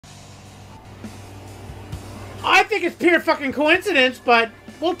I think it's pure fucking coincidence, but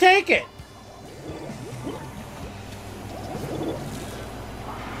we'll take it.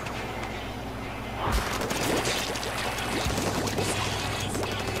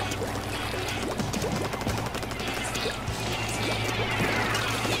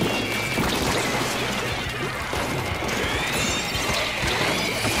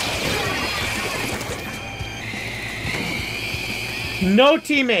 No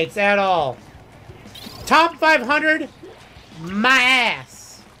teammates at all. Top 500, my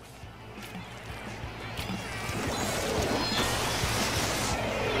ass.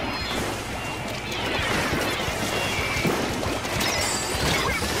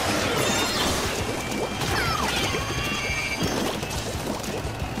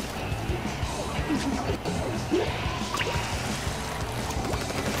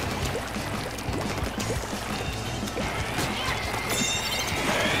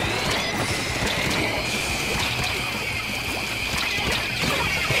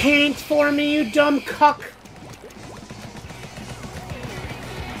 Paint for me, you dumb cuck.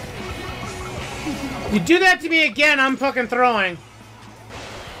 You do that to me again, I'm fucking throwing.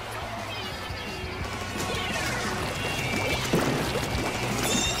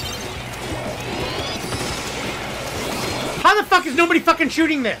 How the fuck is nobody fucking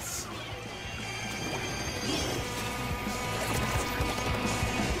shooting this?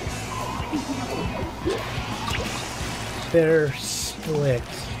 They're split.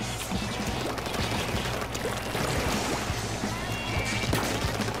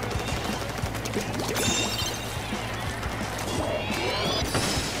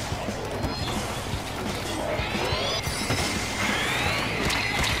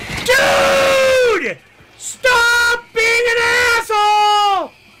 Dude! Stop being an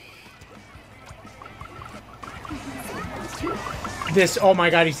asshole! This, oh my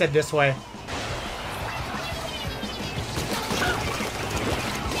god, he said this way.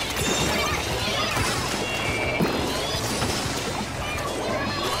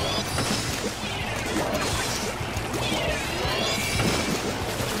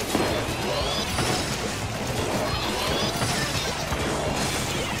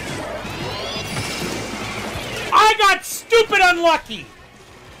 Stupid unlucky!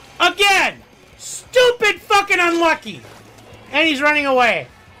 Again! Stupid fucking unlucky! And he's running away.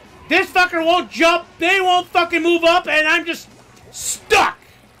 This fucker won't jump, they won't fucking move up, and I'm just stuck!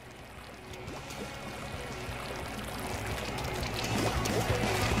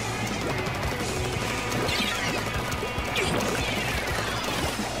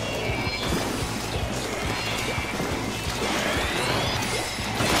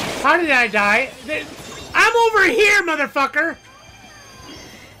 How did I die? I'm over here, motherfucker!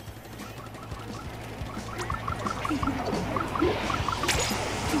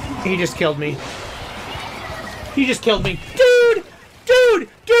 He just killed me. He just killed me. Dude! Dude!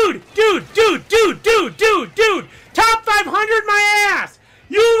 Dude! Dude! Dude! Dude! Dude! Dude! Dude! Top 500 my ass!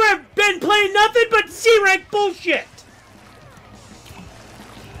 You have been playing nothing but C-rank bullshit!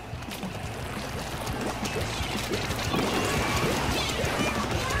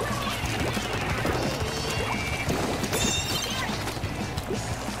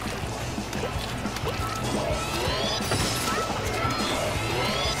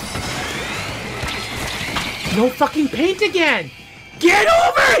 No fucking paint again! Get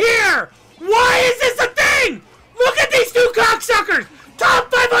over here! Why is this a thing? Look at these two cocksuckers! Top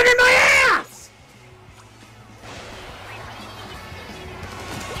 500 my ass!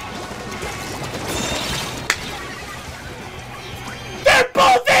 They're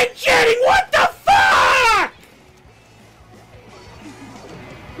both in-chatting! What the fuck?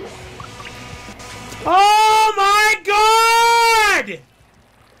 Oh my god!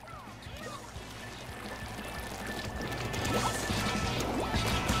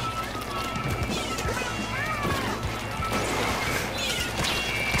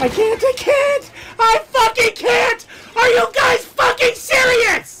 I can't! I fucking can't! Are you guys fucking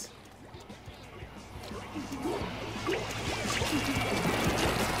serious?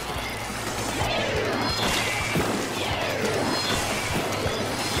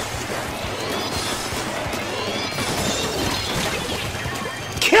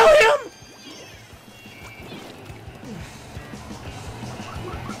 Kill him!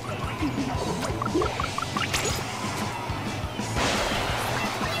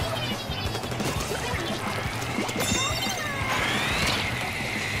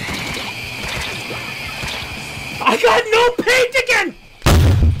 I got no paint again!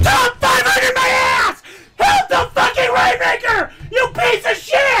 Top 500 my ass! Help the fucking Rainmaker! You piece of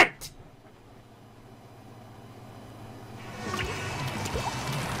shit!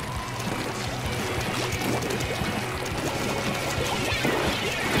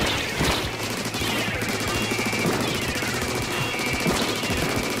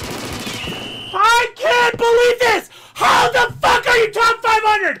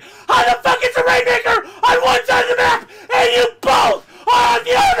 500? How the fuck is the Rainmaker on one side of the map and you both are on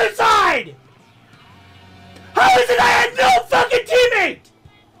the other side? How is it I had no fucking teammate?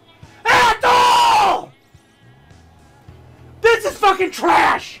 At all! This is fucking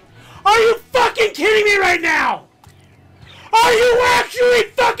trash! Are you fucking kidding me right now? Are you actually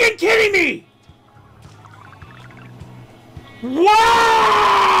fucking kidding me?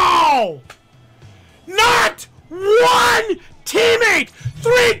 Wow! Not one teammate!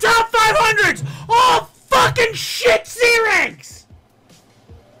 3 top 500s! All fucking shit C ranks!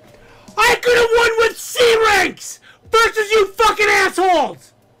 I could have won with C ranks versus you fucking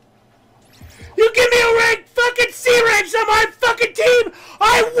assholes! You give me a rank fucking C ranks on my fucking team,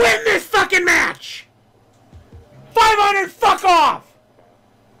 I win this fucking match! 500, fuck off!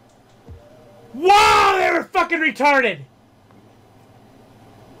 Wow, they were fucking retarded!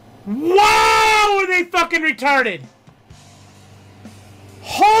 Wow, were they fucking retarded!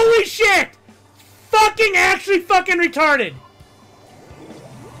 Holy shit! Fucking actually fucking retarded!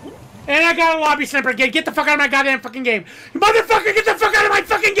 And I got a lobby sniper again. Get the fuck out of my goddamn fucking game. You motherfucker, get the fuck out of my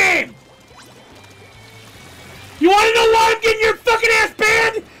fucking game! You wanna know why I'm getting your fucking ass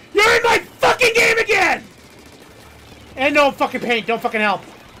banned? You're in my fucking game again! And no fucking paint, don't fucking help.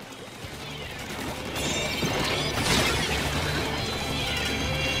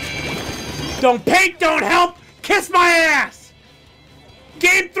 Don't paint, don't help, kiss my ass!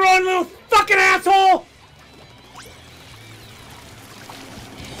 Game throwing little fucking asshole!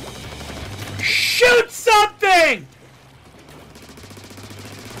 Shoot something!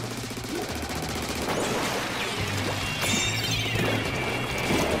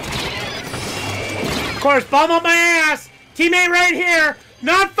 Of course, bum up my ass! Teammate right here,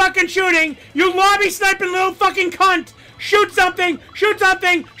 not fucking shooting! You lobby sniping little fucking cunt! Shoot something! Shoot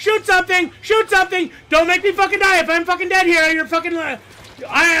something! Shoot something! Shoot something! Don't make me fucking die! If I'm fucking dead here, you're fucking...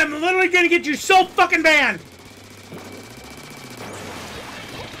 I am literally gonna get you so fucking banned!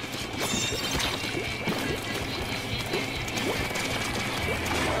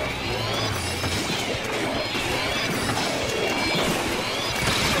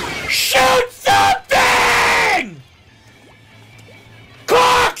 Shoot something!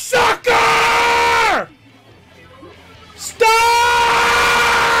 Cocksucker!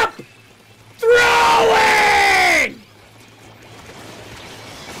 Stop! Throwing!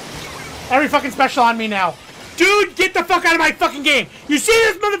 Every fucking special on me now. Dude, get the fuck out of my fucking game. You see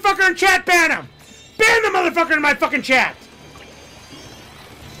this motherfucker in chat? Ban him. Ban the motherfucker in my fucking chat.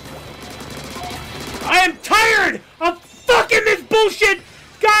 I am tired of fucking this bullshit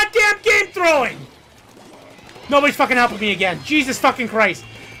goddamn game throwing. Nobody's fucking helping me again. Jesus fucking Christ.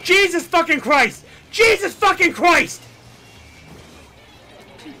 Jesus fucking Christ. Jesus fucking Christ.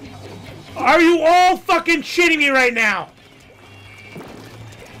 Are you all fucking shitting me right now?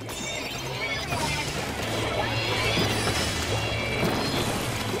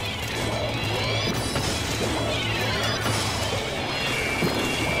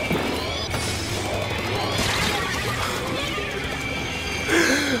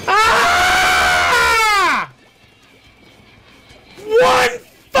 Ah! One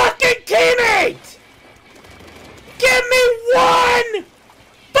fucking teammate! Give me one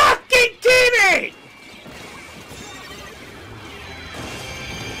fucking teammate!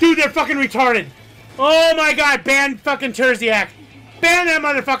 Dude, they're fucking retarded. Oh my god, ban fucking Terziak. Ban that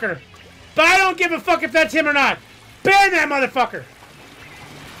motherfucker. But I don't give a fuck if that's him or not. Ban that motherfucker.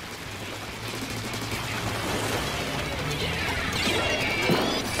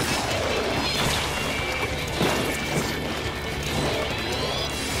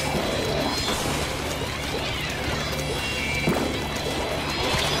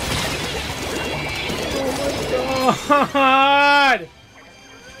 God!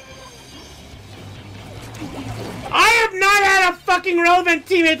 I have not had a fucking relevant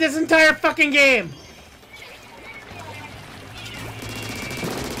teammate this entire fucking game.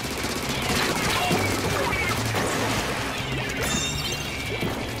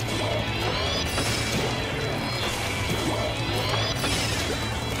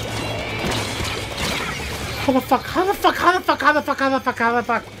 How the fuck? How the fuck? How the fuck? How the fuck? How the fuck? How the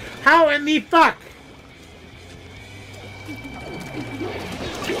fuck? How in the fuck?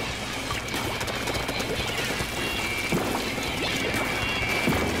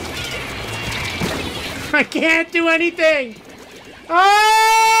 I can't do anything!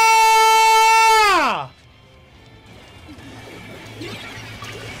 Ah!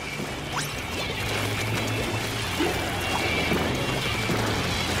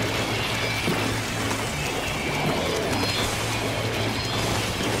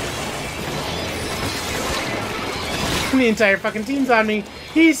 The entire fucking team's on me.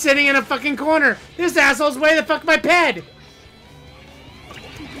 He's sitting in a fucking corner. This asshole's way the fuck my ped.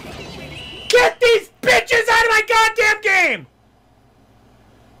 Get these bitches out of my goddamn game!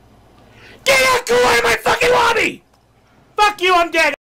 Get out of my fucking lobby! Fuck you, I'm dead.